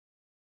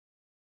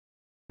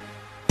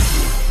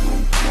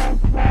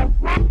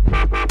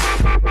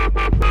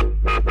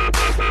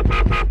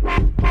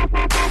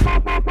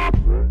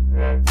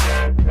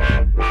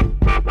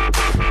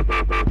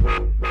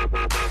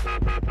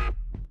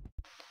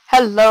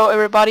Hello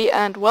everybody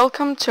and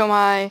welcome to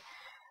my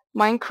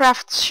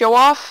Minecraft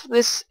show-off.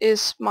 This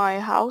is my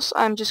house.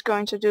 I'm just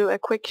going to do a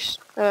quick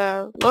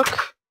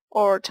look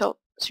or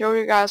show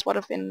you guys what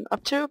I've been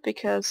up to,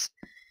 because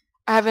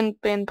I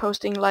haven't been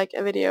posting like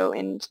a video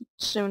in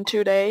soon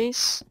 2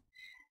 days.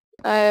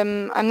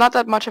 I'm not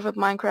that much of a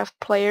Minecraft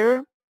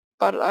player,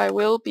 but I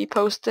will be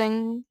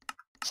posting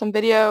some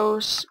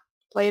videos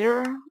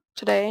later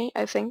today,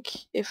 I think,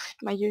 if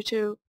my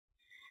YouTube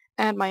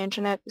and my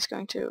internet is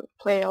going to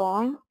play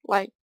along,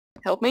 like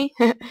help me,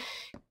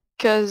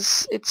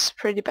 because it's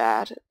pretty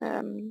bad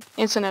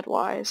internet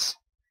wise,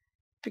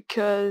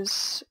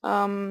 because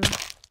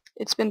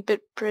it's been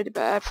pretty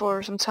bad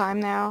for some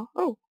time now.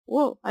 Oh,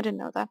 whoa, I didn't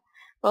know that.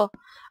 Well,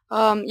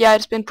 yeah,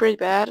 it's been pretty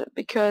bad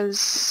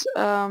because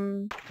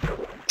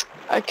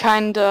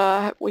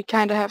we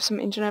kinda have some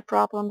internet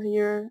problems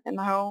here in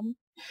the home.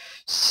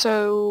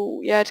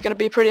 So yeah, it's gonna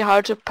be pretty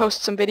hard to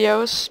post some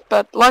videos,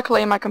 but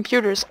luckily my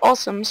computer is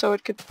awesome, so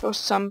it could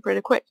post some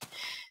pretty quick.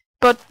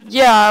 But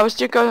yeah, I was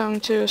just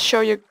going to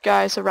show you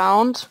guys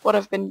around what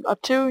I've been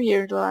up to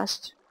here the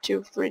last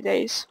 2-3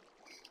 days.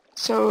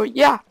 So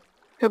yeah,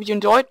 hope you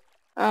enjoyed.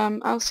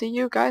 I'll see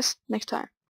you guys next time.